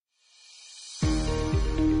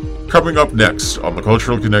Coming up next on the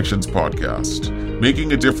Cultural Connections podcast,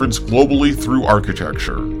 making a difference globally through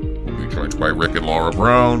architecture. We'll be joined by Rick and Laura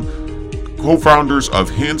Brown, co-founders of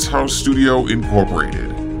Hands House Studio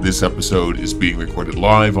Incorporated. This episode is being recorded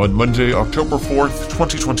live on Monday, October 4th,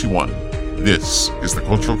 2021. This is the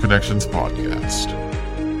Cultural Connections podcast.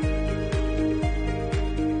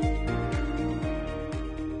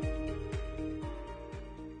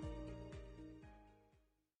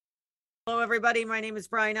 Hello, everybody. My name is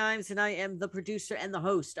Brian Imes, and I am the producer and the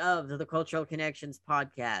host of the Cultural Connections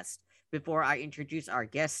podcast. Before I introduce our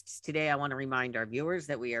guests today, I want to remind our viewers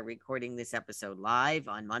that we are recording this episode live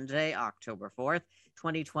on Monday, October 4th,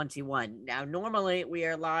 2021. Now, normally we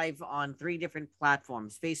are live on 3 different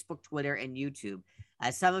platforms: Facebook, Twitter, and YouTube.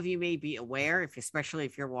 As some of you may be aware, especially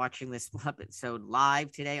if you're watching this episode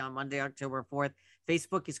live today on Monday, October 4th,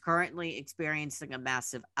 Facebook is currently experiencing a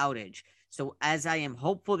massive outage. So as I am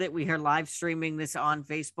hopeful that we are live streaming this on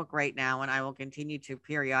Facebook right now, and I will continue to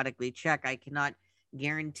periodically check, I cannot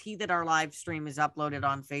guarantee that our live stream is uploaded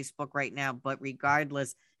on Facebook right now, but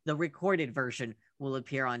regardless, the recorded version will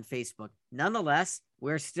appear on Facebook. Nonetheless,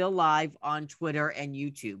 we're still live on Twitter and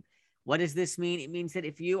YouTube. What does this mean? It means that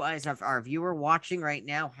if you, as our viewer watching right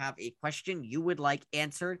now, have a question you would like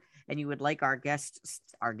answered, and you would like our guests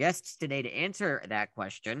today to answer that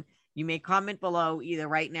question, you may comment below either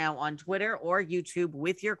right now on Twitter or YouTube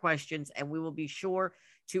with your questions, and we will be sure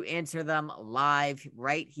to answer them live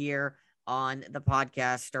right here on the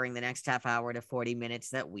podcast during the next half hour to 40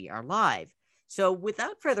 minutes that we are live. So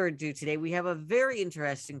without further ado, today we have a very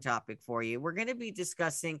interesting topic for you. We're going to be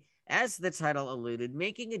discussing, as the title alluded,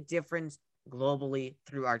 making a difference globally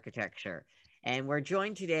through architecture. And we're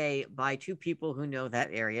joined today by 2 people who know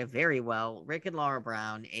that area very well, Rick and Laura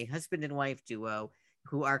Brown, a husband and wife duo,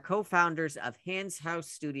 who are co-founders of Hands House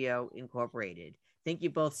Studio Incorporated. Thank you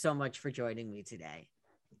both so much for joining me today.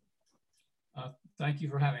 Thank you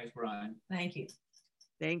for having us, Brian. Thank you.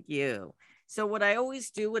 Thank you. So what I always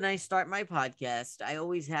do when I start my podcast, I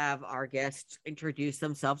always have our guests introduce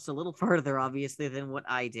themselves a little further, obviously, than what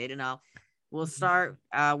I did. And we'll start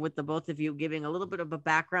with the both of you giving a little bit of a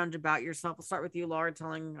background about yourself. We'll start with you, Laura,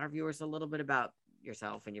 telling our viewers a little bit about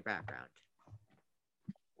yourself and your background.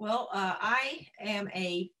 Well, I am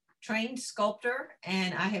a trained sculptor,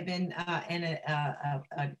 and I have been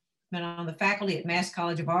been on the faculty at Mass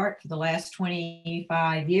College of Art for the last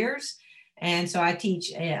 25 years. And so I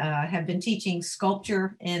have been teaching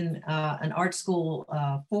sculpture in an art school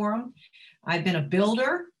forum. I've been a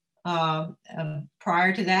builder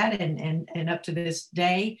prior to that and up to this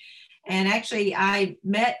day. And actually, I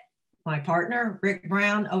met my partner, Rick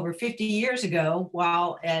Brown, over 50 years ago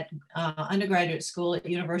while at undergraduate school at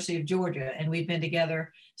University of Georgia. And we've been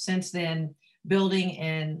together since then, building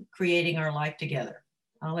and creating our life together.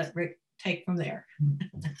 I'll let Rick take from there.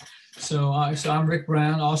 So I'm Rick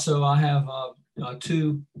Brown. Also, I have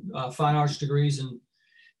 2 fine arts degrees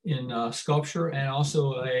in sculpture and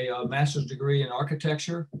also a master's degree in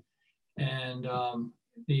architecture. And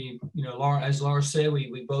Laura, as Laura said,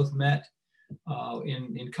 we both met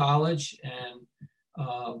in college, and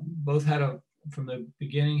both from the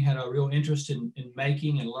beginning had a real interest in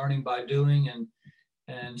making and learning by doing,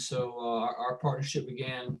 and so our partnership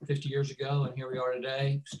began 50 years ago, and here we are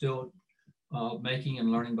today, still making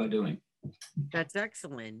and learning by doing. That's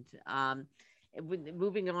excellent.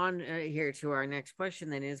 Moving on here to our next question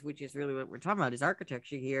then which is really what we're talking about, is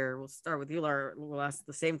architecture here. We'll start with you, Laura. We'll ask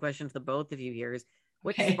the same question to the both of you here.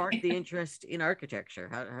 What sparked the interest in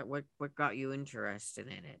architecture? What got you interested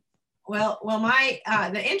in it? Well,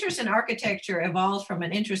 the interest in architecture evolves from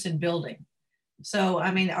an interest in building. So, I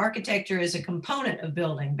mean, architecture is a component of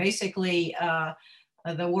building. Basically,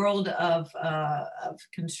 the world of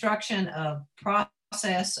construction, of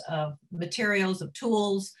process, of materials, of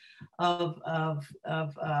tools, of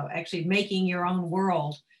actually making your own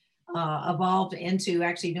world evolved into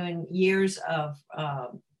actually doing years of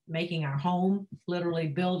making our home, literally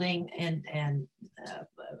building and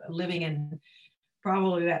living in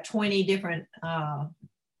probably about 20 different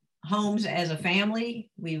homes as a family.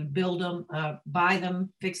 We would build them, buy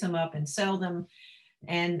them, fix them up, and sell them.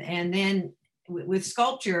 And then with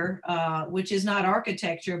sculpture, which is not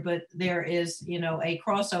architecture, but there is, a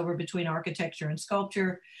crossover between architecture and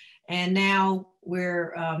sculpture. And now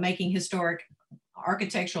we're making historic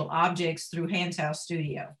architectural objects through Hands House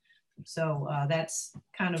Studio. So that's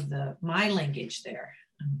kind of my linkage there.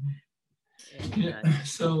 Yeah,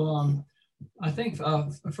 so I think,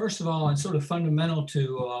 first of all, and sort of fundamental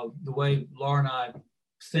to the way Laura and I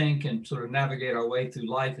think and sort of navigate our way through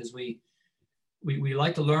life is we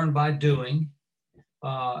like to learn by doing,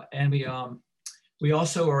 and we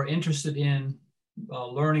also are interested in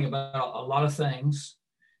learning about a lot of things.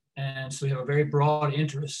 And so we have a very broad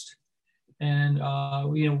interest. And,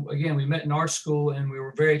 again, we met in art school and we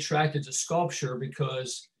were very attracted to sculpture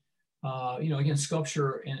because, again,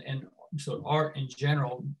 sculpture and so art in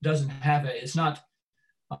general doesn't have it's not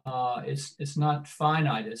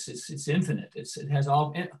finite. It's infinite. It has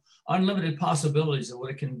all unlimited possibilities of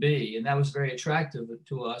what it can be. And that was very attractive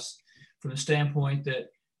to us from the standpoint that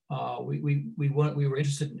we were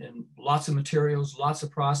interested in lots of materials, lots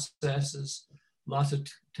of processes, lots of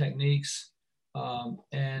techniques.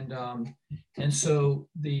 And so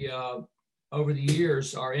over the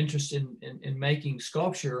years, our interest in making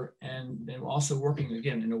sculpture and also working,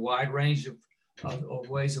 again, in a wide range of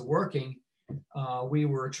ways of working, we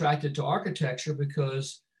were attracted to architecture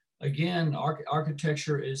because, again,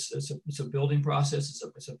 architecture is a building process. It's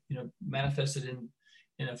manifested in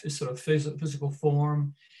a sort of physical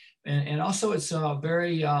form, and also it's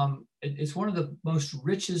it's one of the most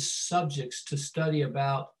richest subjects to study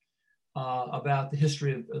about the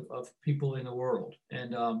history of people in the world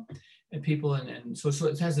and people and so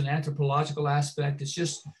it has an anthropological aspect. It's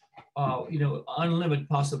just unlimited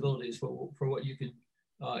possibilities for what you can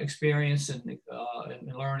experience and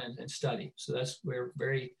learn and study. So we're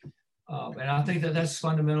very and I think that's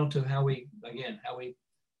fundamental to how we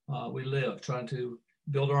live, trying to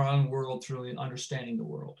build our own world through understanding the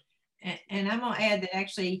world. And I'm going to add that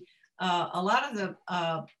actually a lot of the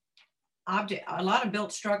a lot of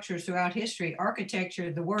built structures throughout history,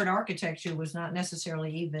 architecture, the word architecture was not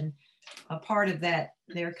necessarily even a part of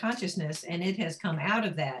their consciousness, and it has come out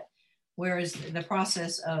of that. Whereas the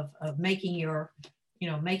process of making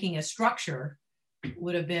making a structure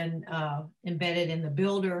would have been embedded in the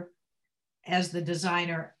builder as the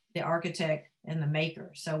designer, the architect, and the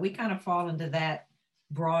maker. So we kind of fall into that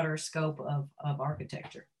broader scope of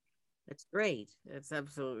architecture. That's great. That's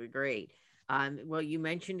absolutely great. Well, you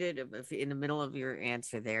mentioned it in the middle of your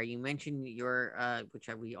answer there. You mentioned your, which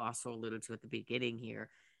we also alluded to at the beginning here,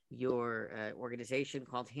 your organization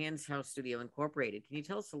called Hands House Studio Incorporated. Can you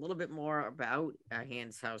tell us a little bit more about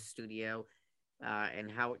Hands House Studio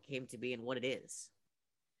and how it came to be and what it is?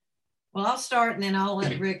 Well, I'll start and then I'll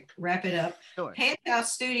let Rick wrap it up. Sure. Hands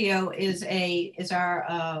House Studio is a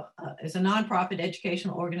nonprofit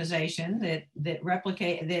educational organization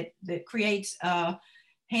that creates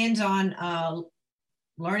hands-on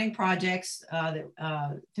learning projects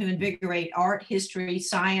to invigorate art, history,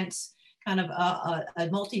 science, kind of a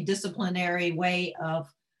multidisciplinary way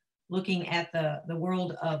of looking at the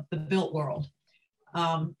world of the built world.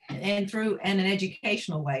 And in an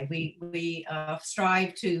educational way, we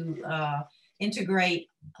strive to integrate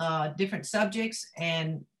different subjects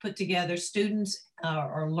and put together students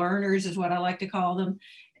or learners is what I like to call them,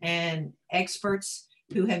 and experts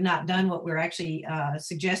who have not done what we're actually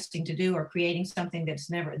suggesting to do, or creating something that's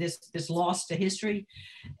never this lost to history,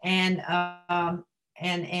 and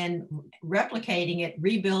replicating it,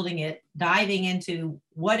 rebuilding it, diving into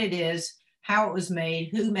what it is, how it was made,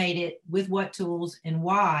 who made it, with what tools, and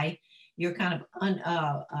why. You're kind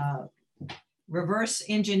of reverse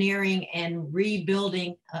engineering and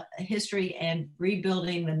rebuilding history and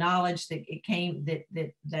rebuilding the knowledge that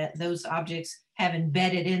those objects have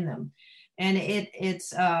embedded in them. And it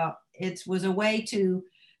was a way to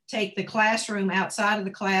take the classroom outside of the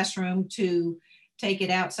classroom, to take it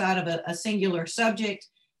outside of a singular subject,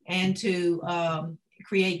 and to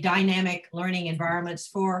create dynamic learning environments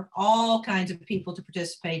for all kinds of people to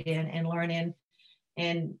participate in and learn in,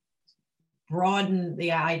 and broaden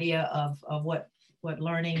the idea of what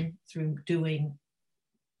learning through doing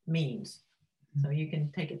means. So you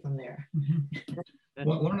can take it from there. Mm-hmm.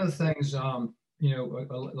 One of the things,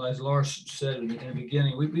 as Laura said in the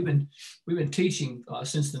beginning, we've been teaching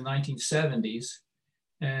since the 1970s,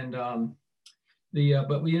 and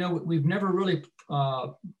but we've never really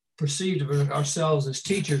perceived of ourselves as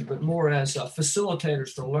teachers, but more as facilitators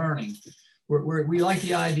for learning. We like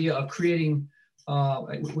the idea of creating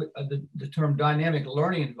the term dynamic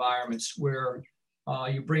learning environments, where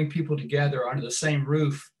you bring people together under the same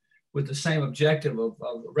roof with the same objective of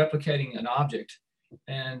replicating an object.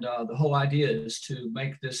 And the whole idea is to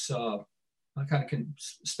make this kind of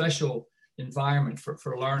special environment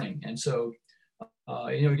for learning. And so,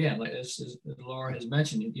 again, as Laura has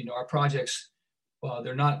mentioned, our projects,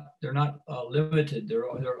 they're not limited. They're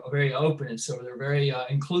very open, and so they're very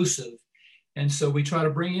inclusive. And so we try to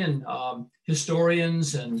bring in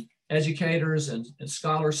historians and educators and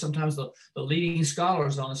scholars, sometimes the leading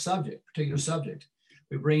scholars on a particular subject.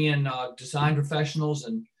 We bring in design professionals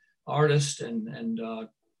and artists and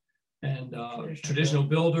traditional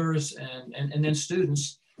builders and then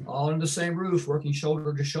students, all under the same roof, working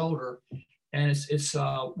shoulder to shoulder And it's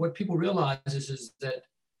what people realize is that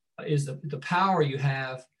is the power you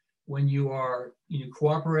have when you are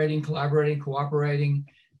cooperating, collaborating,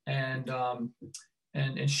 and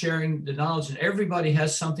sharing the knowledge. And everybody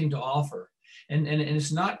has something to offer. And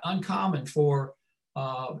it's not uncommon for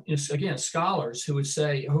again, scholars who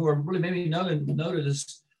are really maybe noted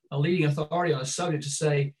as a leading authority on a subject to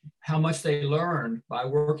say how much they learned by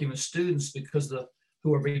working with students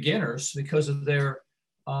who are beginners because of their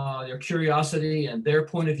curiosity and their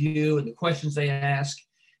point of view and the questions they ask.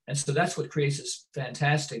 And so that's what creates this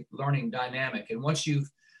fantastic learning dynamic. And once you've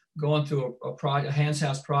gone through a Hans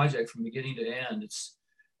House project from beginning to end, it's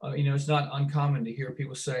not uncommon to hear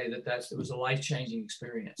people say that it was a life-changing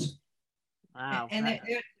experience. Wow. And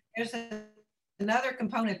there's another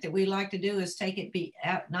component that we like to do is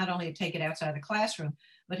not only take it outside the classroom,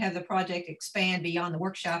 but have the project expand beyond the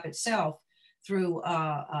workshop itself through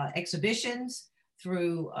exhibitions,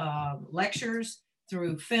 through lectures,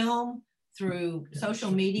 through film, through social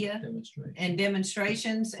media and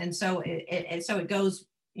demonstrations. And so it goes,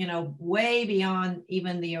 way beyond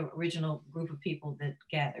even the original group of people that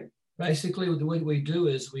gathered. Basically, the way we do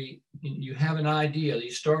is you have an idea. You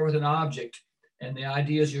start with an object, and the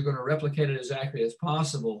idea is you're going to replicate it as accurately as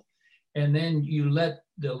possible. And then you let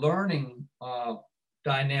the learning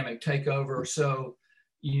dynamic take over. So,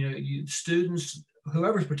 students,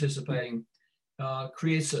 whoever's participating,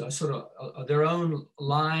 creates a sort of their own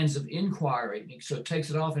lines of inquiry. So it takes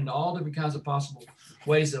it off into all different kinds of possible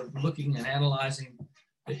ways of looking and analyzing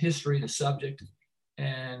the history, the subject,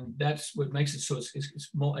 and that's what makes it so it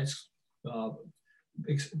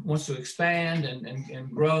wants to expand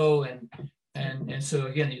and grow, and so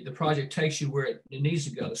again, the project takes you where it needs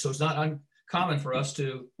to go. So it's not uncommon for us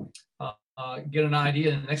to get an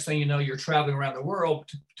idea, and the next thing you know, you're traveling around the world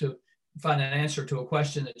to find an answer to a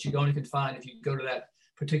question that you only can find if you go to that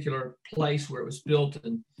particular place where it was built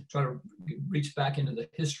and try to reach back into the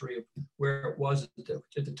history of where it was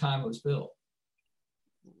at the time it was built.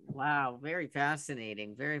 Wow, very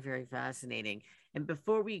fascinating. Very, very fascinating. And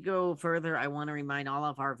before we go further, I want to remind all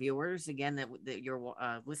of our viewers again that you're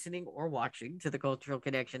listening or watching to the Cultural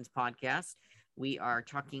Connections podcast. We are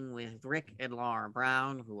talking with Rick and Laura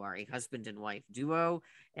Brown, who are a husband and wife duo,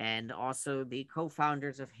 and also the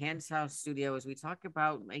co-founders of Hans House Studio, as we talk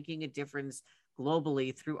about making a difference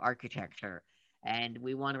globally through architecture. And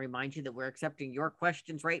we want to remind you that we're accepting your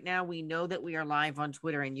questions right now. We know that we are live on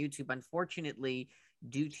Twitter and YouTube. Unfortunately,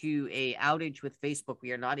 due to a outage with Facebook,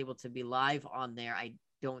 we are not able to be live on there, I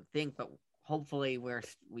don't think, but hopefully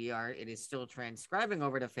it is still transcribing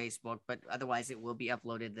over to Facebook, but otherwise it will be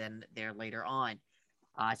uploaded then there later on.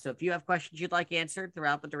 So if you have questions you'd like answered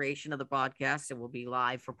throughout the duration of the podcast, it will be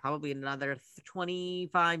live for probably another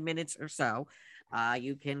 25 minutes or so.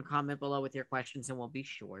 You can comment below with your questions and we'll be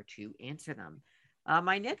sure to answer them.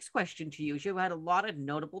 My next question to you is, you had a lot of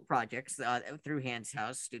notable projects through Hans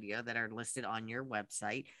House Studio that are listed on your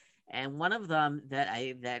website. And one of them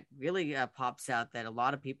that really pops out that a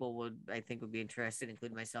lot of people would be interested,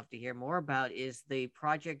 including myself, to hear more about is the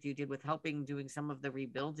project you did with doing some of the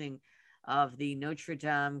rebuilding of the Notre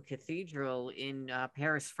Dame Cathedral in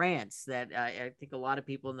Paris, France, that I think a lot of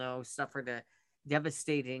people know suffered a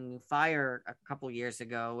devastating fire a couple years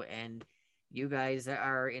ago, and you guys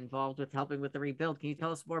are involved with helping with the rebuild. Can you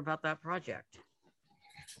tell us more about that project?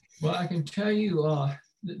 Well, I can tell you,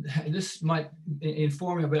 this might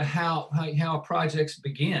inform you about how projects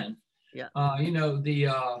begin. Yeah.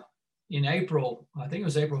 In April, I think it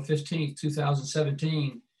was April 15th,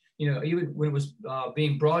 2017, even when it was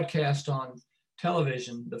being broadcast on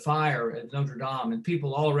television, the fire at Notre Dame, and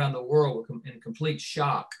people all around the world were in complete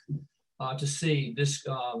shock to see this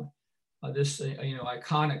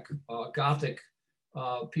iconic Gothic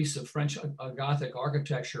piece of French Gothic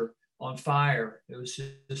architecture on fire. It was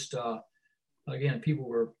just again, people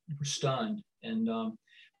were stunned, and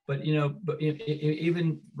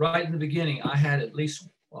even right in the beginning, I had at least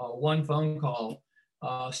one phone call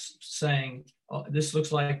saying, "This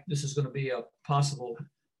looks like this is going to be a possible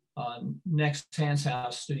next Hans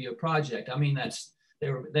House Studio project." I mean,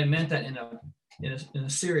 they meant that in a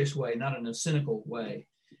serious way, not in a cynical way.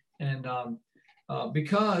 And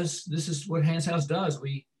because this is what Hans House does,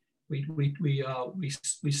 we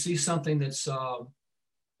see something that's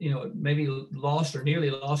maybe lost or nearly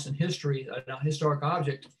lost in history, a historic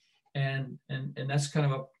object, and that's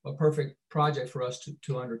kind of a perfect project for us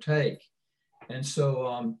to undertake. And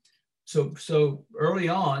so early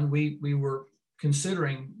on, we were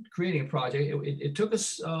considering creating a project. It took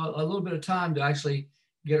us a little bit of time to actually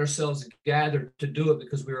get ourselves gathered to do it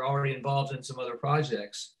because we were already involved in some other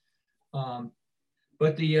projects.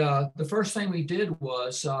 But the first thing we did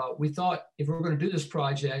was we thought if we're going to do this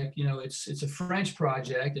project, you know, it's a French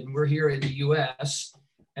project, and we're here in the U.S.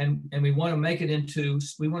 and we want to make it into,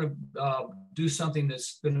 we want to do something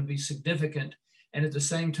that's going to be significant and at the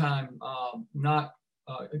same time not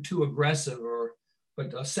too aggressive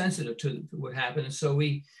but sensitive to what happened. And so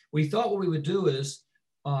we thought what we would do is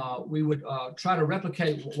we would try to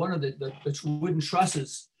replicate one of the wooden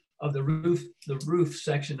trusses of the roof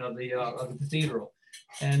section of the cathedral.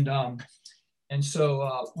 And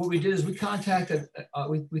so what we did is we contacted,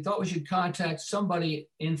 we thought we should contact somebody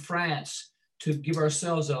in France to give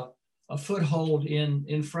ourselves a foothold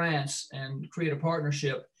in France and create a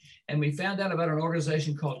partnership. And we found out about an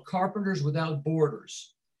organization called Carpenters Without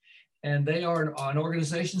Borders. And they are an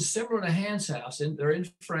organization similar to Hands House, and they're in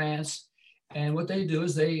France. And what they do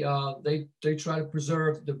is they try to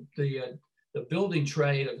preserve the building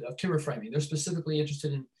trade of timber framing. They're specifically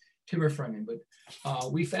interested in timber framing, but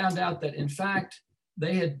we found out that in fact,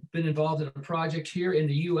 they had been involved in a project here in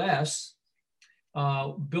the US,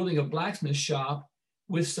 building a blacksmith shop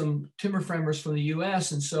with some timber framers from the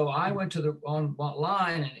US. And so I went to the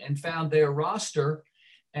online and found their roster.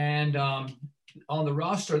 And on the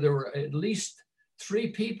roster, there were at least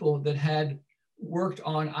 3 people that had worked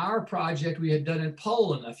on our project we had done in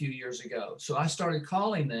Poland a few years ago. So I started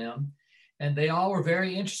calling them, and they all were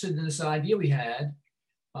very interested in this idea we had.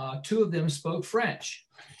 2 of them spoke French.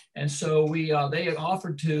 And so they had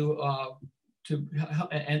offered and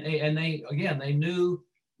they knew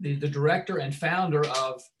the director and founder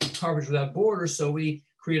of Carpenters Without Borders. So we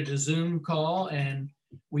created a Zoom call, and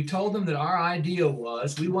we told them that our idea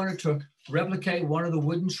was we wanted to replicate one of the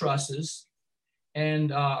wooden trusses.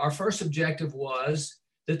 And our first objective was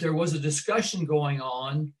that there was a discussion going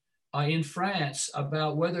on in France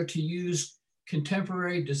about whether to use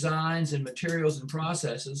contemporary designs and materials and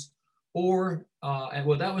processes, or and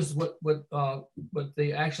well, that was what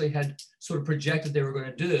they actually had sort of projected they were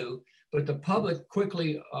going to do. But the public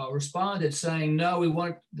quickly responded saying, no,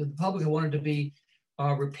 the public wanted to be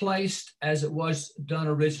replaced as it was done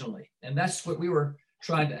originally. And that's what we were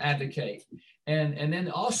trying to advocate. And then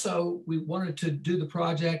also we wanted to do the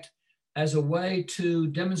project as a way to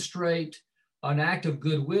demonstrate an act of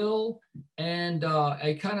goodwill and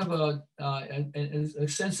a kind of a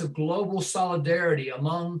sense of global solidarity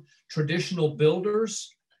among traditional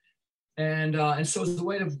builders. And so it's a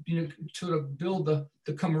way to, sort of build the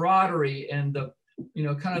camaraderie and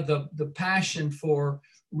kind of the passion for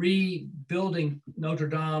rebuilding Notre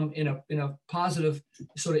Dame in a positive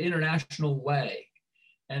sort of international way.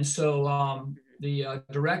 And so the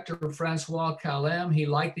director, Francois Calem, he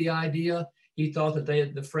liked the idea. He thought that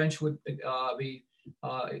the French would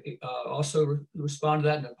also respond to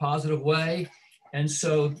that in a positive way. And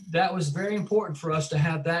so that was very important for us to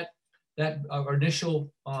have that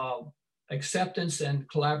initial acceptance and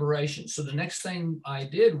collaboration. So the next thing I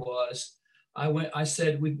did was I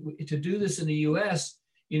said, to do this in the US,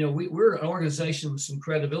 we're an organization with some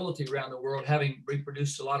credibility around the world, having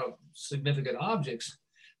reproduced a lot of significant objects.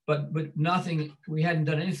 But nothing, we hadn't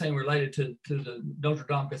done anything related to the Notre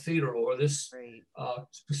Dame Cathedral or this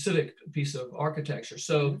specific piece of architecture.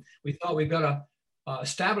 So we thought we've got to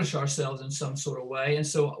establish ourselves in some sort of way. And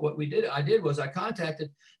so what I did was I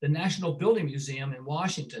contacted the National Building Museum in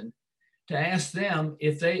Washington to ask them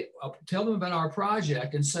if they, tell them about our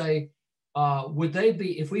project and say, would they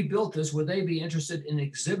be, if we built this, would they be interested in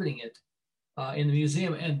exhibiting it in the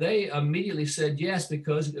museum? And they immediately said yes,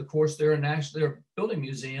 because of course they're a building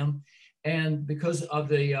museum, and because of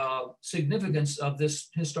the significance of this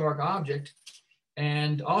historic object,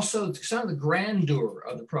 and also some of the grandeur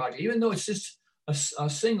of the project. Even though it's just a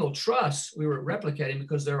single truss we were replicating,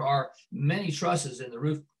 because there are many trusses in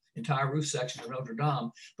the entire roof section of Notre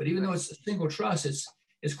Dame, but even though it's a single truss, it's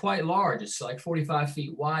quite large. It's like 45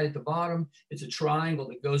 feet wide at the bottom. It's a triangle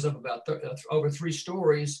that goes up about over 3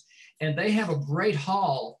 stories. And they have a great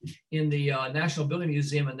hall in the National Building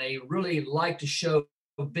Museum, and they really like to show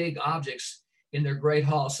big objects in their great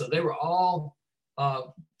hall. So they were all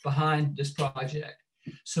behind this project.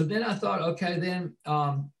 So then I thought, okay, then,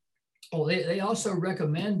 they also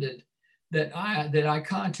recommended that I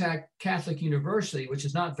contact Catholic University, which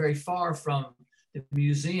is not very far from the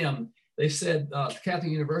museum. They said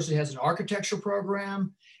Catholic University has an architecture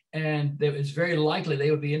program, and it's very likely they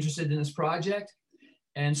would be interested in this project.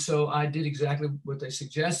 And so I did exactly what they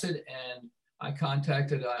suggested, and I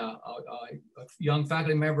contacted a young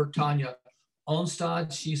faculty member, Tanya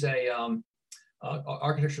Onstad. She's a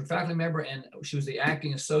architecture faculty member, and she was the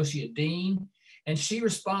acting associate dean. And she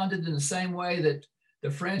responded in the same way that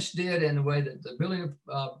the French did and the way that the Building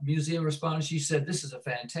Museum responded. She said, this is a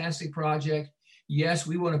fantastic project. yes,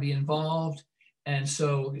 we want to be involved. And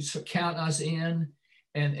so count us in.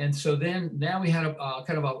 And so then now we had a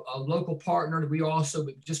kind of a local partner. We also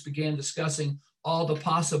just began discussing all the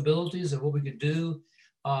possibilities of what we could do,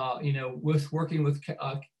 with working with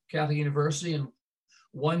Catholic University. And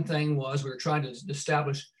one thing was we were trying to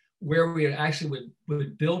establish where we actually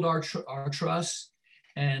would build our trust.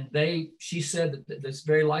 And she said that it's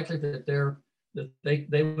very likely that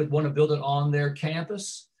they would want to build it on their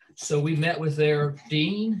campus. So we met with their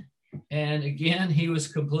dean, and again, he was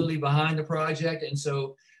completely behind the project. And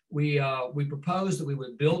so we proposed that we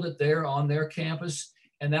would build it there on their campus.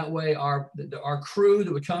 And that way our crew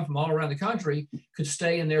that would come from all around the country could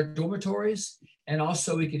stay in their dormitories. And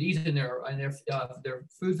also we could eat in their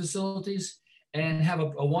food facilities and have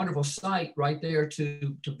a wonderful site right there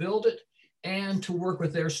to build it and to work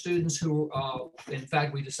with their students who, in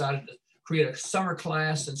fact, we decided to create a summer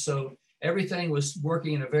class. And so everything was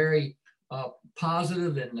working in a very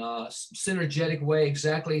positive and synergetic way,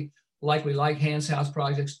 exactly like we like Hans House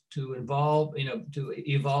projects to evolve.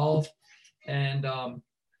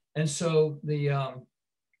 And so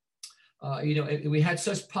we had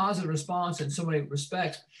such positive response in so many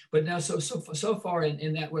respects. But now, so far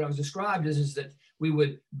in that, what I was described is that we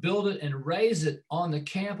would build it and raise it on the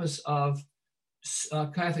campus of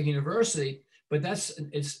Catholic University. But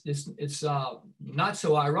it's not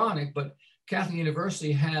so ironic. But Catholic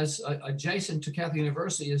University has adjacent to Catholic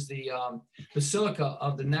University is the Basilica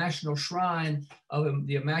of the National Shrine of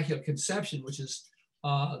the Immaculate Conception, which is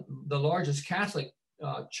the largest Catholic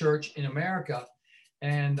church in America.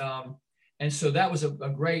 And so that was a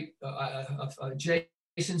great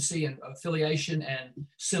adjacency and affiliation and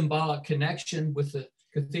symbolic connection with the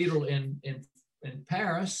cathedral in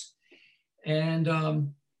Paris. And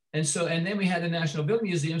then we had the National Building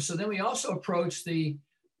Museum. So then we also approached the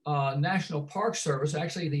National Park Service,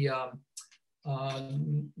 actually the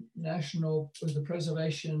National, was the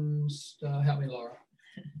Preservation, help me, Laura.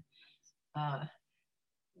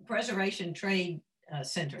 Preservation Trade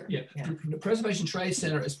Center. Yeah. The Preservation Trade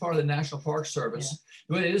Center is part of the National Park Service.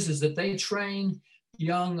 Yeah. What it is that they train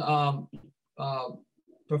young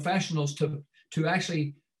professionals to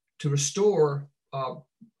actually restore all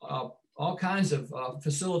kinds of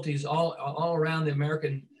facilities all around the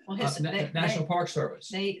American National Park Service.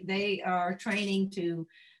 They are training to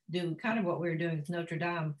do kind of what we're doing with Notre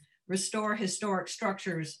Dame, restore historic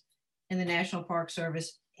structures in the National Park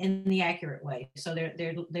Service in the accurate way. So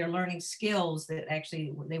they're learning skills that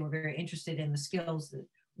actually they were very interested in, the skills that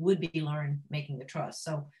would be learned making the trust.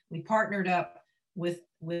 So we partnered up with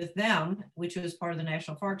them, which was part of the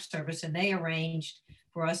National Park Service, and they arranged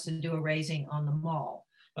for us to do a raising on the mall.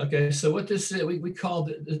 Okay, so what this is, we called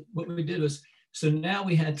it, what we did was, so now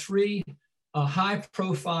we had 3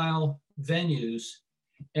 high-profile venues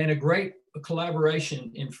and a great collaboration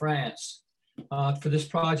in France for this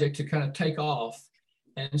project to kind of take off.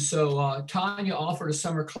 And so Tanya offered a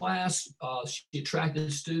summer class. She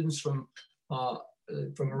attracted students from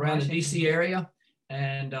around the DC area,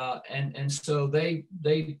 and so they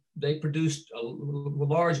produced a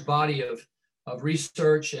large body of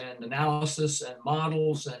research and analysis and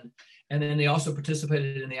models, and then they also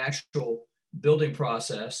participated in the actual building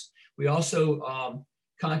process. We also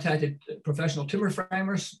contacted professional timber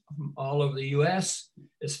framers from all over the U.S.,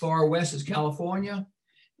 as far west as California.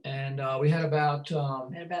 And we had about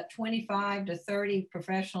 25 to 30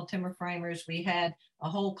 professional timber framers. We had a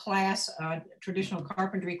whole class, traditional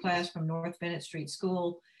carpentry class from North Bennett Street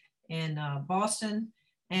School in Boston.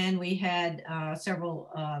 And we had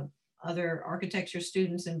several other architecture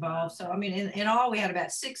students involved. So, I mean, in all, we had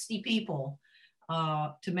about 60 people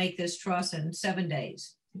to make this truss in 7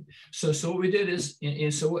 days. So what we did is,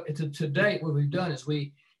 to date, what we've done is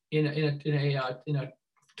we, in a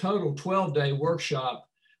total 12-day workshop,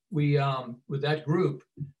 we with that group,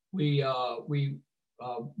 we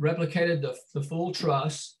replicated the full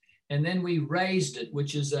truss, and then we raised it,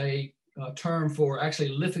 which is a term for actually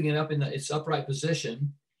lifting it up in its upright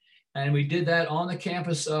position. And we did that on the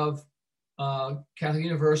campus of Catholic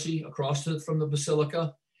University across from the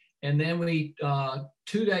Basilica. And then we,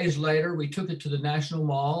 2 days later, we took it to the National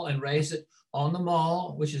Mall and raised it on the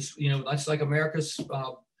mall, which is, that's like America's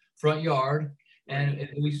front yard. And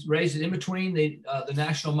we raised it in between the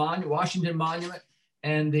National Monument, Washington Monument,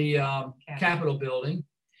 and the Capitol building.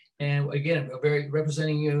 And again, very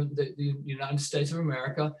representing the United States of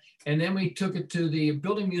America. And then we took it to the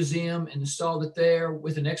Building Museum and installed it there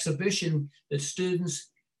with an exhibition that students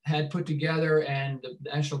had put together and the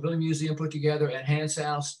National Building Museum put together at Hans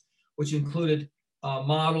House, which included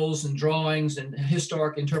models and drawings and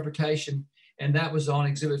historic interpretation. and that was on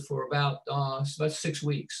exhibit for about 6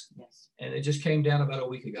 weeks. Yes. And it just came down about a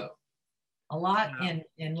week ago. A lot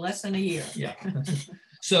in less than a year. Yeah.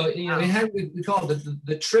 So, you know, it had, we call it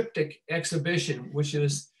the triptych exhibition, which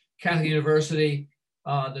is Catholic University,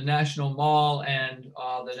 the National Mall, and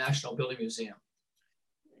the National Building Museum.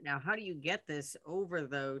 Now, how do you get this over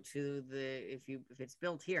though to the, if it's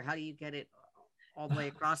built here, how do you get it all the way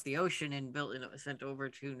across the ocean and sent over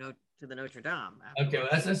to the Notre Dame? Okay, well,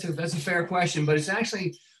 that's a fair question, but it's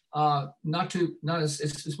actually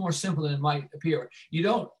it's more simple than it might appear.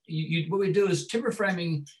 What we do is timber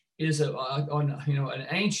framing is an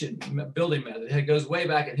ancient building method. It goes way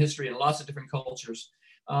back in history in lots of different cultures.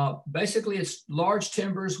 Basically, it's large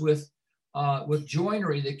timbers with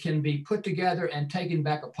joinery that can be put together and taken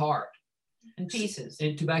back apart in pieces,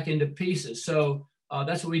 back into pieces. So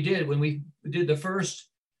that's what we did when we did the first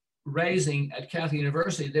raising at Catholic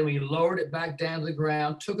University. Then we lowered it back down to the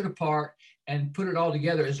ground, took it apart, and put it all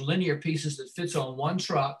together as linear pieces that fits on one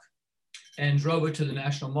truck, and drove it to the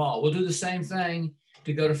National Mall. We'll do the same thing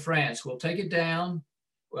to go to France. We'll take it down.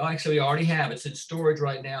 Well, actually, we already have it. It's in storage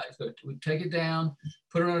right now. We take it down,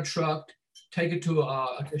 put it on a truck, take it to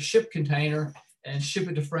a ship container, and ship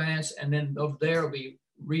it to France. And then over there, it'll be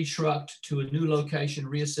retrucked to a new location,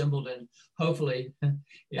 reassembled, and hopefully.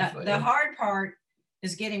 The hard part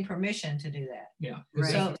is getting permission to do that. Yeah.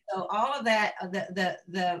 Right. So all of that,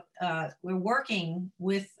 we're working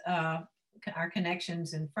with our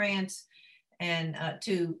connections in France, and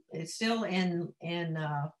it's still in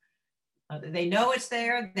they know it's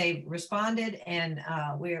there. They've responded, and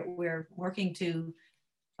we're working to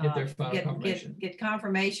get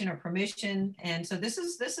confirmation or permission. And so this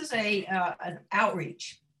is an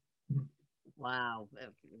outreach. Wow,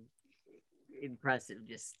 impressive!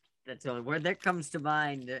 Just that's the only word that comes to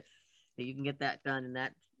mind, that you can get that done in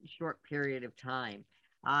that short period of time.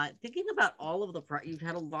 Thinking about all of you've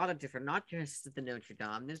had a lot of different, not just at the Notre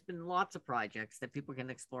Dame. There's been lots of projects that people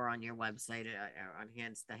can explore on your website, on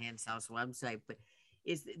the Hans Haus website. But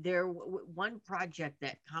is there one project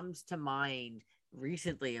that comes to mind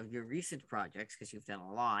recently of your recent projects, because you've done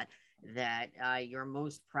a lot, that you're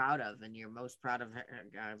most proud of, and you're most proud of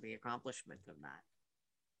the accomplishment of that?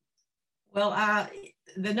 Well,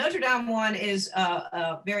 the Notre Dame one is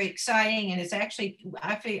very exciting, and it's actually,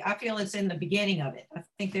 I feel it's in the beginning of it. I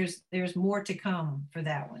think there's more to come for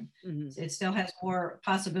that one. Mm-hmm. It still has more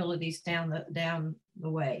possibilities down the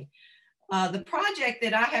way. The project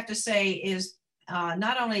that I have to say is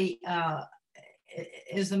not only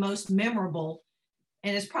is the most memorable,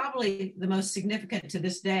 and is probably the most significant to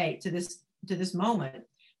this day, to this moment,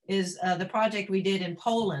 is the project we did in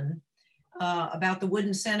Poland about the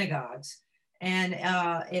wooden synagogues. And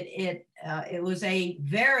it was a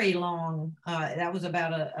very long, that was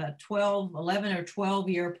about a 11 or 12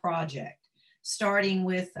 year project, starting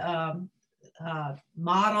with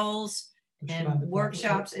models and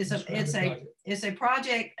workshops. It's a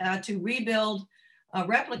project to rebuild,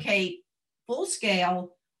 replicate full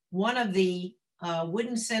scale one of the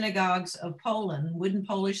wooden synagogues of Poland, wooden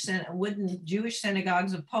Jewish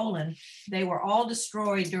synagogues of Poland. They were all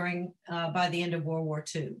destroyed by the end of World War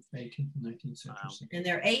II. 18th and 19th century. Wow. In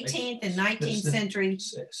their 18th and 19th century.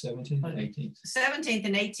 17th and 18th. 17th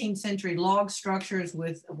and 18th century log structures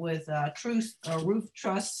with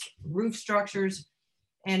roof structures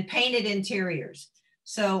and painted interiors.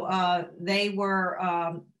 So they were,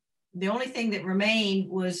 the only thing that remained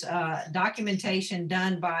was documentation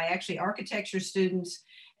done by actually architecture students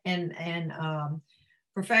and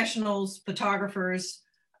professionals, photographers,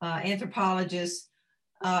 anthropologists.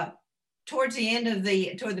 Toward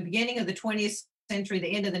the beginning of the 20th century,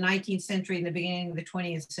 the end of the 19th century, and the beginning of the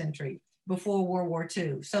 20th century, before World War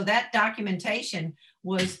II. So that documentation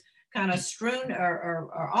was kind of strewn or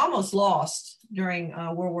almost lost during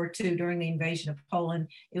World War II, during the invasion of Poland.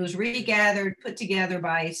 It was regathered, put together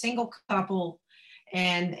by a single couple,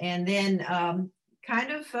 and then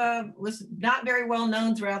kind of was not very well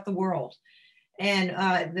known throughout the world. And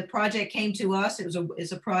the project came to us.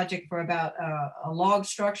 It's a project for about a log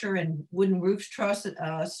structure and wooden roof truss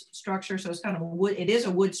structure. So it's kind of it is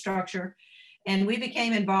a wood structure. And we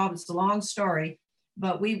became involved. It's a long story,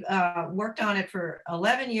 but we've worked on it for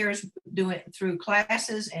 11 years, doing it through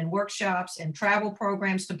classes and workshops and travel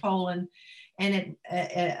programs to Poland. And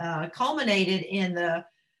it culminated in the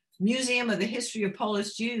Museum of the History of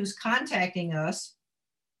Polish Jews contacting us,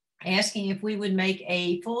 asking if we would make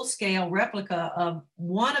a full-scale replica of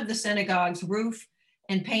one of the synagogue's roof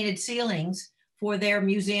and painted ceilings for their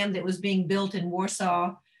museum that was being built in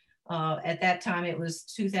Warsaw. At that time, it was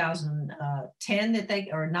 2010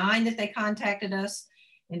 9 that they contacted us.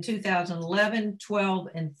 in 2011, 12,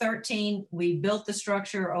 and 13. We built the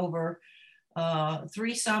structure over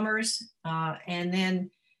 3 summers. And then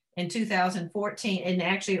in 2014, and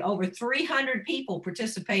actually over 300 people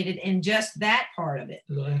participated in just that part of it.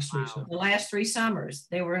 The last 3 summers.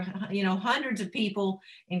 There were, hundreds of people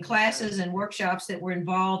in classes and workshops that were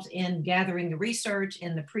involved in gathering the research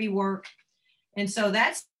and the pre-work. And so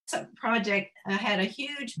that's a project had a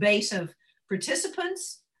huge base of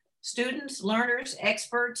participants, students, learners,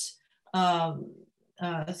 experts,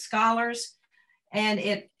 scholars. And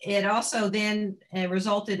it also then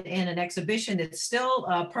resulted in an exhibition that's still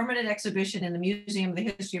a permanent exhibition in the Museum of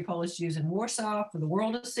the History of Polish Jews in Warsaw for the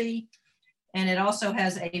world to see. And it also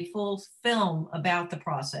has a full film about the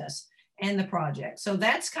process and the project. So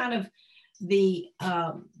that's kind of the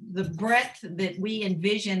breadth that we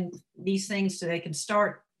envision these things so they can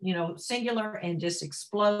start, singular and just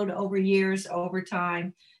explode over years, over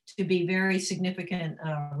time, to be very significant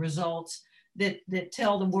results that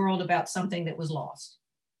tell the world about something that was lost.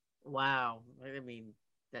 Wow. I mean,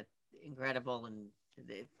 that's incredible, and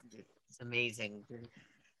it's amazing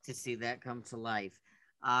to see that come to life.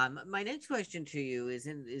 My next question to you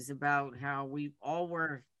is about how we all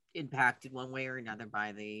were impacted one way or another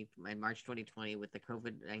in March 2020 with the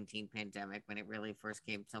COVID-19 pandemic, when it really first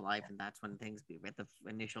came to life, and that's when the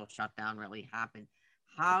initial shutdown really happened.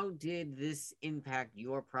 How did this impact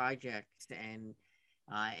your project and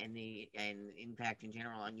impact in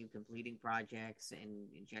general on you completing projects and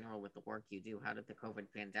in general with the work you do? How did the COVID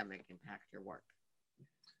pandemic impact your work?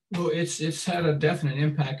 Well, it's had a definite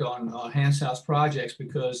impact on Hans House projects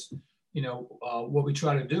because, what we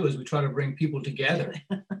try to do is we try to bring people together.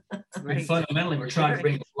 Right. And fundamentally, we're trying to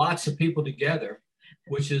bring lots of people together,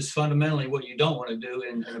 which is fundamentally what you don't want to do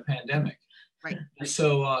in a pandemic. Right.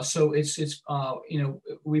 So it's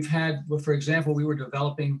we've had, for example, we were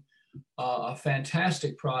developing a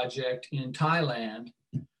fantastic project in Thailand.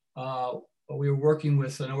 We were working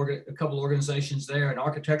with a couple of organizations there, an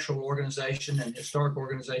architectural organization and historic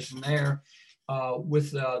organization there,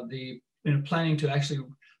 with planning to actually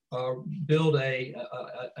build a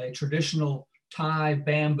traditional Thai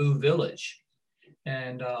bamboo village.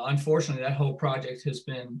 And unfortunately, that whole project has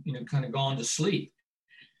been kind of gone to sleep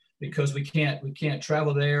because we can't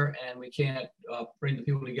travel there and we can't bring the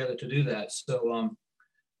people together to do that. So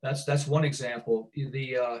that's one example. In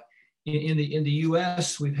the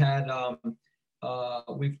U.S., we've had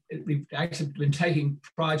we've actually been taking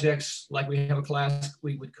projects like we have a class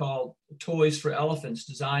we would call Toys for Elephants,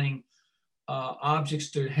 designing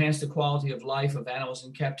objects to enhance the quality of life of animals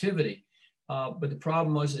in captivity. But the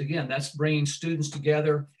problem was, again, that's bringing students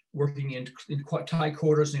together, working in tight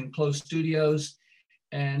quarters in closed studios,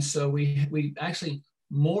 and so we actually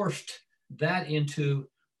morphed that into.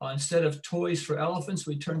 Instead of Toys for Elephants,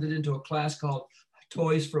 we turned it into a class called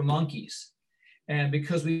Toys for Monkeys. And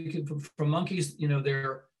because for monkeys,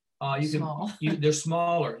 they're they're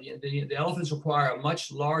smaller. The elephants require a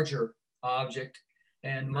much larger object,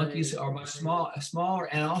 and monkeys are much smaller,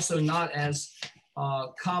 and also not as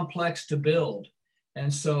complex to build.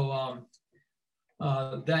 And so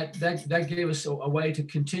that gave us a way to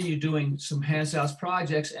continue doing some Hans House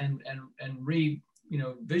projects and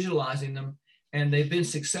visualizing them. And they've been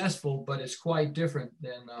successful, but it's quite different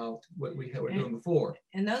than what we were doing before.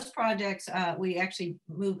 And those projects, we actually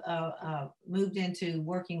moved into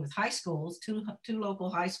working with high schools, two local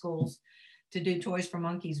high schools, to do Toys for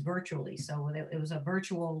Monkeys virtually. So it was a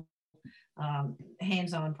virtual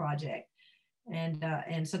hands-on project,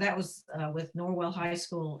 and so that was with Norwell High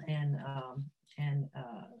School and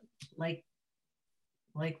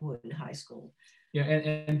Lakewood High School. Yeah,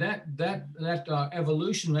 and that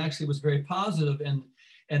evolution actually was very positive,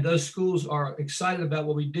 and those schools are excited about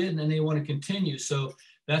what we did, and they want to continue. So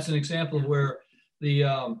that's an example of where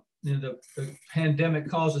the pandemic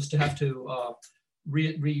caused us to have to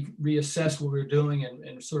reassess what we were doing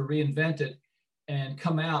and sort of reinvent it and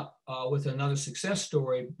come out with another success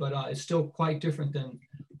story. But it's still quite different than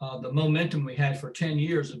the momentum we had for 10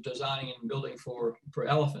 years of designing and building for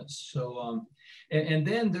elephants. So. And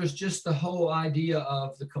then there's just the whole idea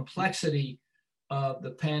of the complexity of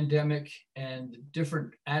the pandemic and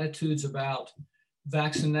different attitudes about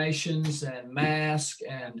vaccinations and masks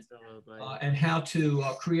and how to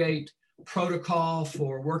create protocol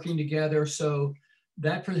for working together. So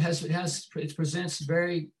that it presents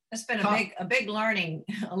very. It's been a big learning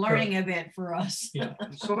event for us. Yeah,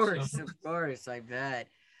 of course, I bet.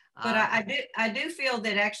 But I do feel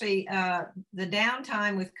that actually the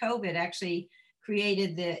downtime with COVID actually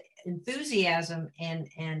created the enthusiasm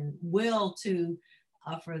and will to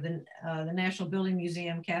for the National Building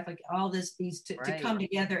Museum, Catholic, all these to Right. come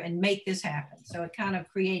together and make this happen. So it kind of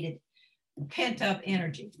created pent up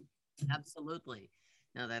energy. Absolutely.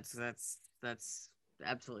 No, that's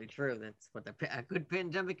absolutely true. That's what a good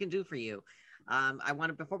pandemic can do for you. I want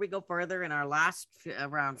to, before we go further in our last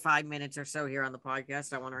around 5 minutes or so here on the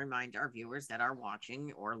podcast, I want to remind our viewers that are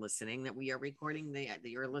watching or listening that we are recording that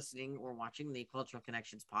you're listening or watching the Cultural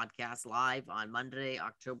Connections podcast live on Monday,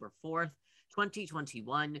 October 4th,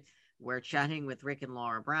 2021. We're chatting with Rick and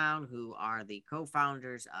Laura Brown, who are the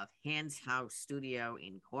co-founders of Hans House Studio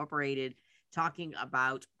Incorporated, talking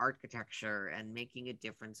about architecture and making a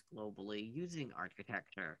difference globally using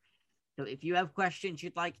architecture. So if you have questions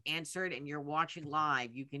you'd like answered and you're watching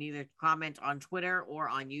live, you can either comment on Twitter or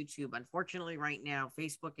on YouTube. Unfortunately, right now,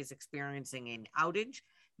 Facebook is experiencing an outage.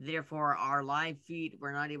 Therefore, our live feed,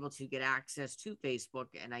 we're not able to get access to Facebook.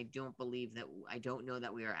 And I don't know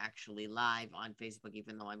that we are actually live on Facebook,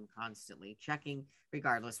 even though I'm constantly checking.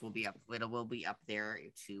 Regardless, it will be up there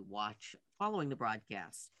to watch following the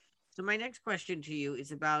broadcast. So my next question to you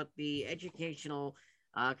is about the educational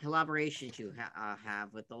collaborations you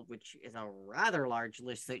have with which is a rather large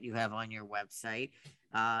list that you have on your website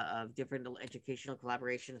of different educational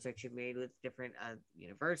collaborations that you've made with different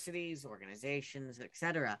universities, organizations,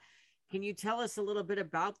 etc. Can you tell us a little bit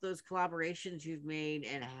about those collaborations you've made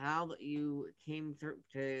and how you came through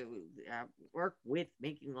to work with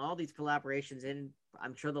making all these collaborations? And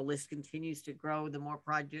I'm sure the list continues to grow the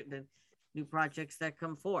new projects that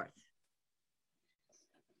come forth.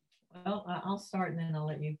 Well, I'll start and then I'll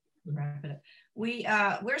let you wrap it up.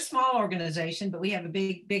 We're a small organization, but we have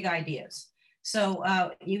big ideas. So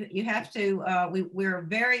you have to. We're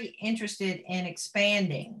very interested in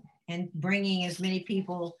expanding and bringing as many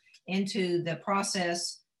people into the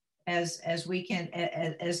process as we can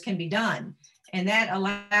as can be done, and that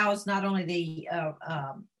allows not only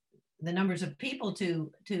the numbers of people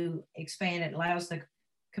to expand. It allows the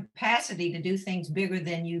capacity to do things bigger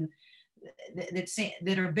than you.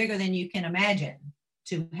 That are bigger than you can imagine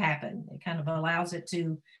to happen. It kind of allows it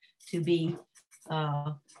to be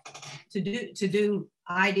to do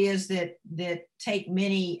ideas that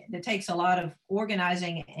takes a lot of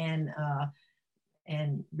organizing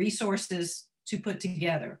and resources to put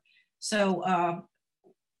together. So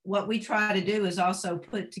what we try to do is also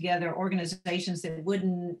put together organizations that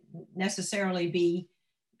wouldn't necessarily be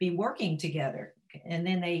working together, and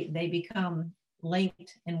then they become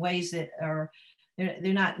linked in ways that they're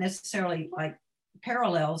not necessarily like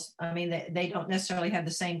parallels. I mean, they don't necessarily have the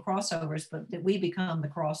same crossovers, but that we become the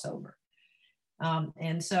crossover.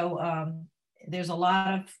 And so there's a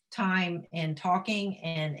lot of time in talking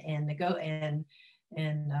and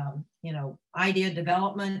idea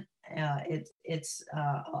development. It's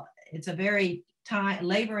a very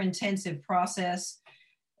labor intensive process,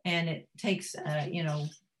 and it takes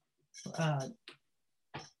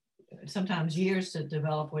sometimes years to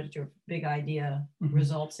develop what your big idea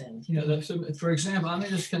results in. So for example, I'm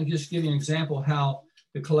just going to give you an example of how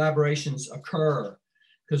the collaborations occur.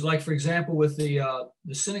 Because, like, for example, with the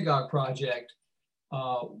synagogue project,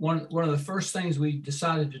 one of the first things we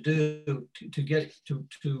decided to do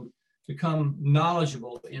to become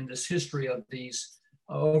knowledgeable in this history of these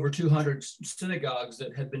over 200 synagogues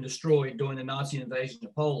that had been destroyed during the Nazi invasion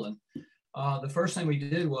of Poland, the first thing we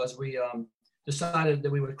did was we decided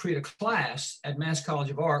that we would create a class at Mass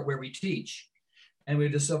College of Art where we teach. And we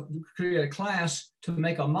just create a class to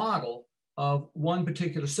make a model of one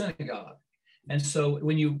particular synagogue. And so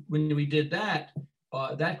when we did that,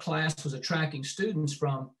 that class was attracting students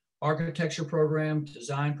from architecture program,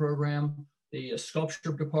 design program, the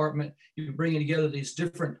sculpture department. You're bringing together these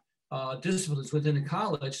different disciplines within the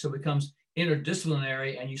college, so it becomes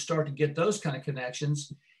interdisciplinary, and you start to get those kind of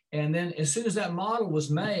connections. And then as soon as that model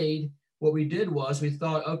was made, what we did was we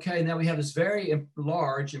thought, okay, now we have this very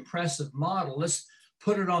large, impressive model. Let's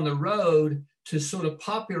put it on the road to sort of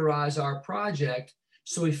popularize our project.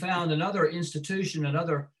 So we found another institution,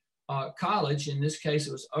 another college. In this case,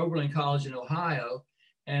 it was Oberlin College in Ohio.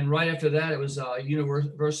 And right after that, it was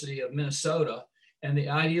University of Minnesota. And the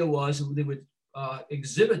idea was they would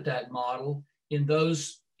exhibit that model in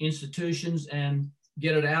those institutions and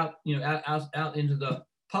get it out into the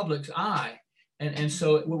public's eye. And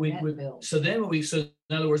so in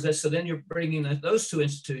other words, so then you're bringing those two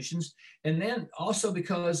institutions, and then also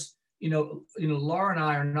because Laura and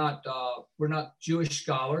I are not we're not Jewish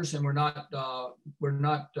scholars, and we're not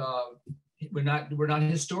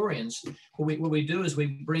historians. What we do is we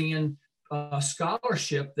bring in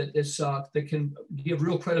scholarship that can give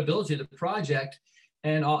real credibility to the project,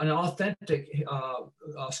 and an authentic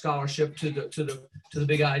scholarship to the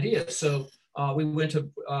big idea. So we went to,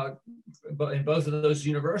 in both of those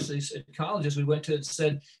universities and colleges, we went to and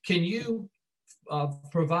said, can you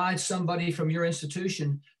provide somebody from your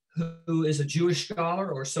institution who is a Jewish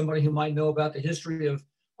scholar or somebody who might know about the history of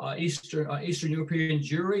Eastern European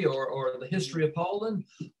Jewry or the history of Poland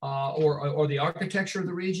or the architecture of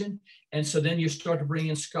the region. And so then you start to bring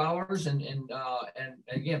in scholars and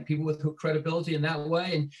again, people with credibility in that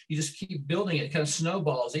way. And you just keep building it, kind of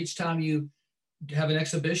snowballs. Each time you have an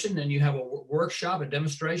exhibition and you have a workshop, a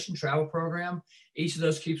demonstration, travel program, each of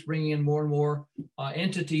those keeps bringing in more and more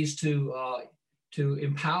entities to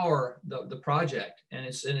empower the project. And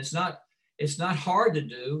it's not hard to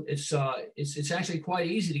do. It's actually quite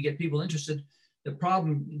easy to get people interested. The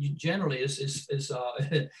problem generally is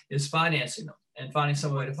financing them and finding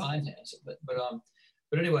some way to finance it. But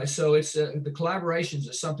anyway, so it's the collaborations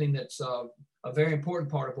is something that's a very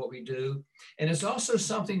important part of what we do, and it's also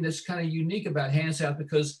something that's kind of unique about Hands House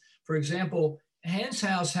because, for example, Hands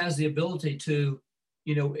House has the ability to,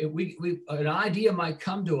 an idea might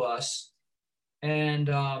come to us, and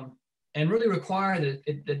really require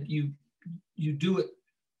that you do it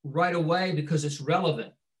right away because it's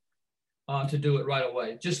relevant to do it right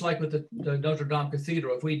away. Just like with the Notre Dame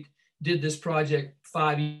Cathedral, if we did this project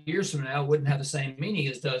 5 years from now, it wouldn't have the same meaning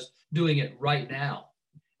as does doing it right now.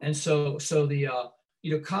 And so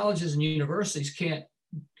the colleges and universities can't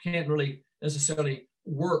really necessarily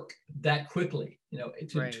work that quickly,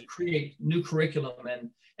 to create new curriculum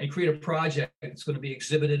and create a project that's going to be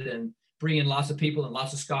exhibited and bring in lots of people and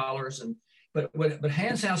lots of scholars. But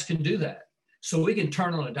Hands House can do that. So we can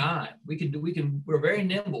turn on a dime. We're very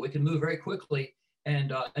nimble. We can move very quickly.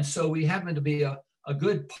 And so we happen to be a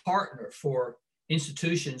good partner for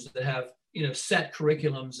institutions that have, set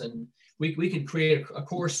curriculums, and we can create a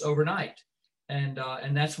course overnight. And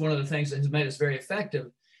that's one of the things that has made us very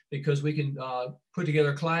effective, because we can put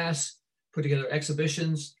together a class, put together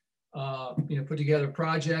exhibitions, put together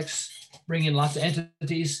projects, bring in lots of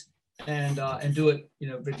entities, and do it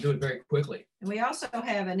very quickly. And we also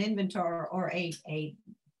have an inventory or a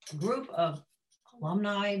group of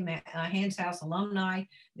alumni, Hands House alumni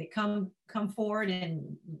that come forward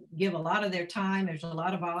and give a lot of their time. There's a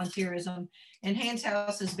lot of volunteerism, and Hands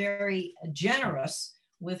House is very generous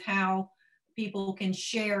with how people can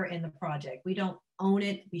share in the project. We don't own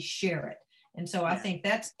it, we share it. And so I think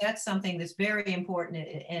that's something that's very important,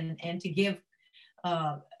 and to give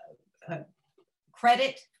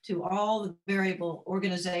credit to all the variable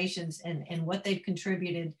organizations and what they've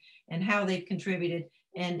contributed and how they've contributed,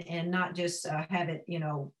 and not just have it,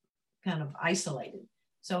 kind of isolated.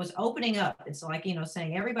 So it's opening up. It's like,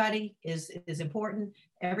 saying everybody is important,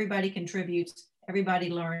 everybody contributes, everybody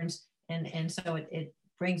learns. And so it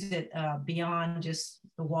brings it beyond just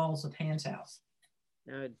the walls of Hands House.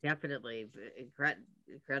 No, definitely.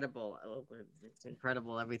 Incredible. It's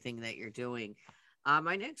incredible everything that you're doing.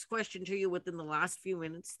 My next question to you within the last few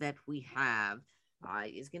minutes that we have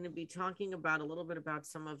is going to be talking about a little bit about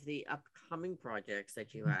some of the upcoming projects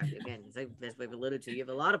that you have. Again, as we've alluded to, you have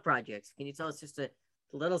a lot of projects. Can you tell us just a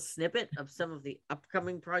little snippet of some of the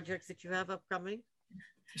upcoming projects that you have upcoming?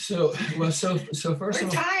 So first We're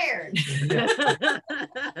tired.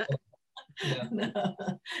 Yeah. No, go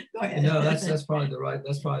ahead. No, that's probably the right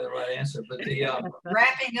answer. But the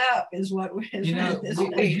wrapping up is what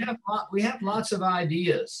we have lots of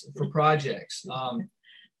ideas for projects.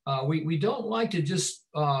 We don't like to just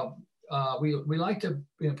we like to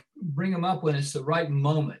bring them up when it's the right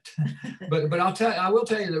moment. But I will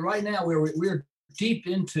tell you that right now we're deep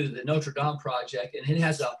into the Notre Dame project, and it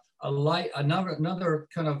has another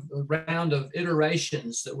kind of round of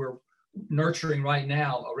iterations that we're nurturing right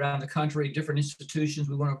now around the country, different institutions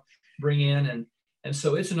we want to bring in, and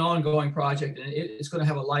so it's an ongoing project, and it's going to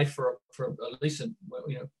have a life for at least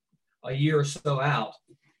a year or so out.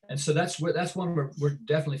 And so that's one we're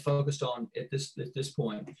definitely focused on at this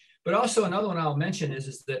point. But also another one I'll mention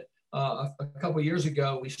is that a couple of years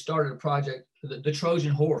ago we started a project, the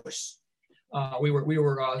Trojan Horse. We were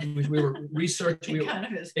researching.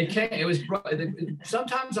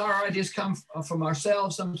 Sometimes our ideas come from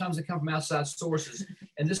ourselves. Sometimes they come from outside sources.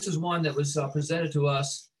 And this is one that was presented to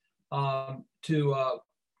us for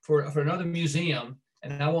another museum.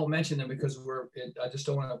 And I won't mention them because I just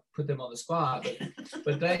don't want to put them on the spot.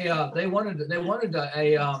 But they wanted a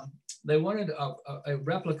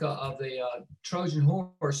replica of the Trojan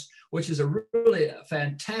Horse, which is a really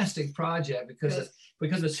fantastic project because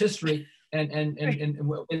of its history. And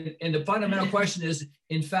the fundamental question is,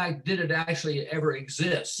 in fact, did it actually ever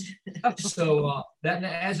exist? So that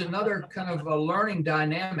adds another kind of a learning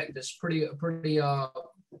dynamic that's pretty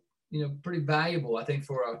valuable, I think,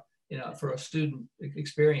 for for a student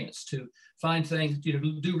experience, to find things,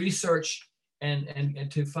 do research and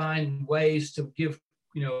to find ways to give,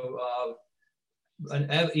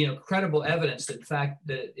 credible evidence that in fact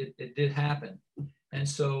that it did happen. And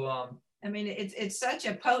so, I mean, it's such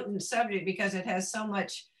a potent subject because it has so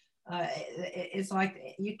much, it's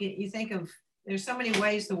like you think of, there's so many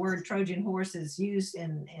ways the word Trojan horse is used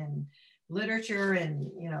in literature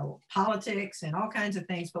and, politics and all kinds of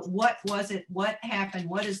things, but what was it, what happened,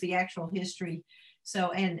 what is the actual history?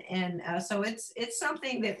 So, so it's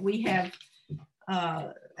something that we have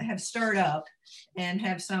stirred up and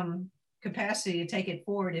have some capacity to take it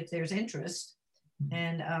forward if there's interest.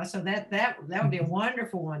 And so that would be a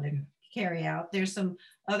wonderful one to carry out. There's some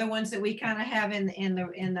other ones that we kind of have in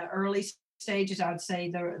the early stages. I would say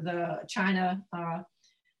the China,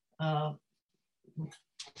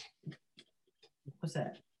 what's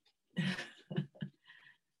that?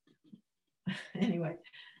 Anyway,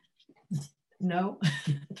 no.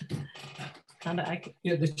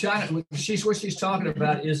 The China. What she's talking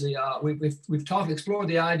about is we've explored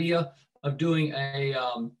the idea of doing a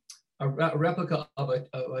replica of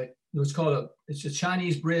what's called it's a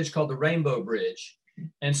Chinese bridge called the Rainbow Bridge.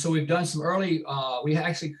 And so we've done some early, we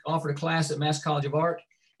actually offered a class at Mass College of Art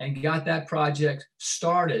and got that project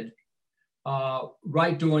started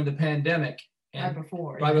right during the pandemic. And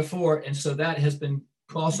right before. And so that has been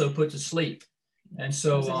also put to sleep. And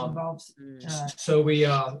so, so we,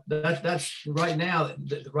 that's right now,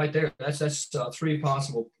 right there, that's 3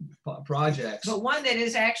 possible projects. But one that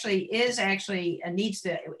is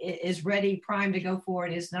ready, primed to go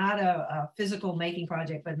forward is not a physical making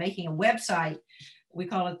project, but making a website. We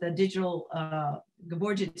call it the digital,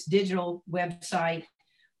 Gaborget's digital website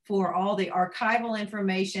for all the archival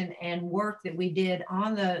information and work that we did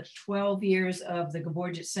on the 12 years of the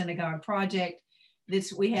Gaborget Synagogue project.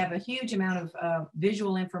 We have a huge amount of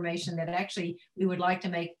visual information that actually we would like to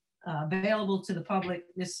make available to the public.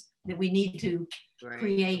 That we need to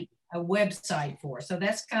create a website for. So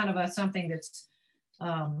that's kind of something that's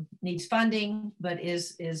needs funding, but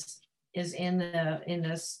is in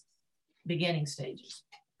this beginning stages.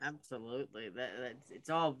 Absolutely, it's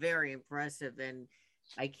all very impressive, and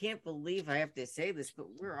I can't believe I have to say this, but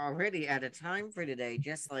we're already out of time for today.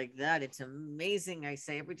 Just like that, it's amazing. I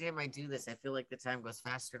say every time I do this, I feel like the time goes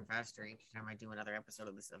faster and faster each time I do another episode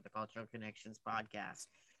of the Cultural Connections podcast.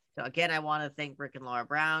 So again, I want to thank Rick and Laura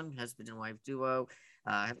Brown, husband and wife duo,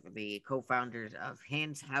 the co-founders of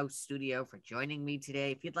Hans House Studio, for joining me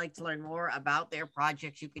today. If you'd like to learn more about their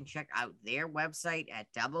projects, you can check out their website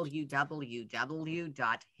at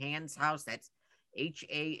www.handshouse. That's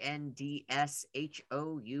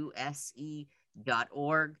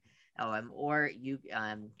HANDSHOUSE.org. Or you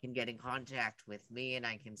can get in contact with me and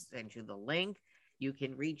I can send you the link. You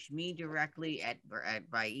can reach me directly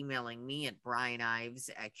by emailing me at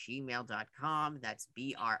brianives@gmail.com. That's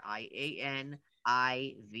BRIANIV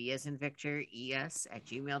as in Victor, ES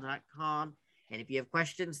 @gmail.com. And if you have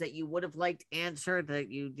questions that you would have liked answered that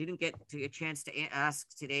you didn't get a chance to ask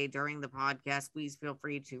today during the podcast, please feel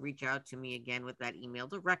free to reach out to me again with that email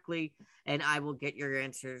directly, and I will get your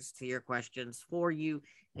answers to your questions for you.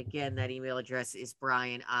 Again, that email address is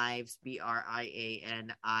Brian Ives,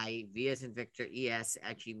 BRIANIV as in Victor, ES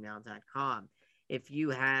 @gmail.com. If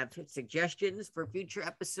you have suggestions for future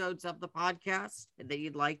episodes of the podcast that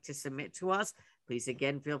you'd like to submit to us, please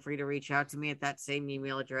again feel free to reach out to me at that same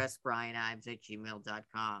email address,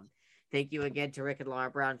 brianives@gmail.com. Thank you again to Rick and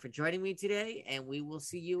Laura Brown for joining me today, and we will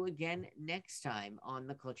see you again next time on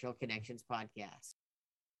the Cultural Connections podcast.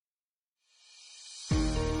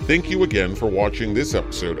 Thank you again for watching this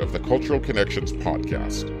episode of the Cultural Connections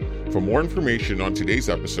podcast. For more information on today's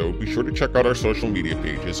episode, be sure to check out our social media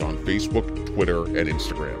pages on Facebook, Twitter, and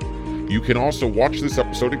Instagram. You can also watch this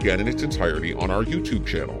episode again in its entirety on our YouTube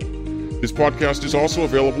channel. This podcast is also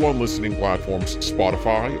available on listening platforms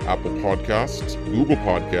Spotify, Apple Podcasts, Google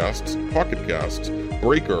Podcasts, Pocket Casts,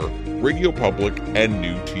 Breaker, Radio Public, and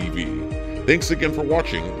New TV. Thanks again for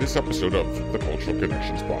watching this episode of the Cultural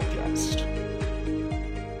Connections podcast.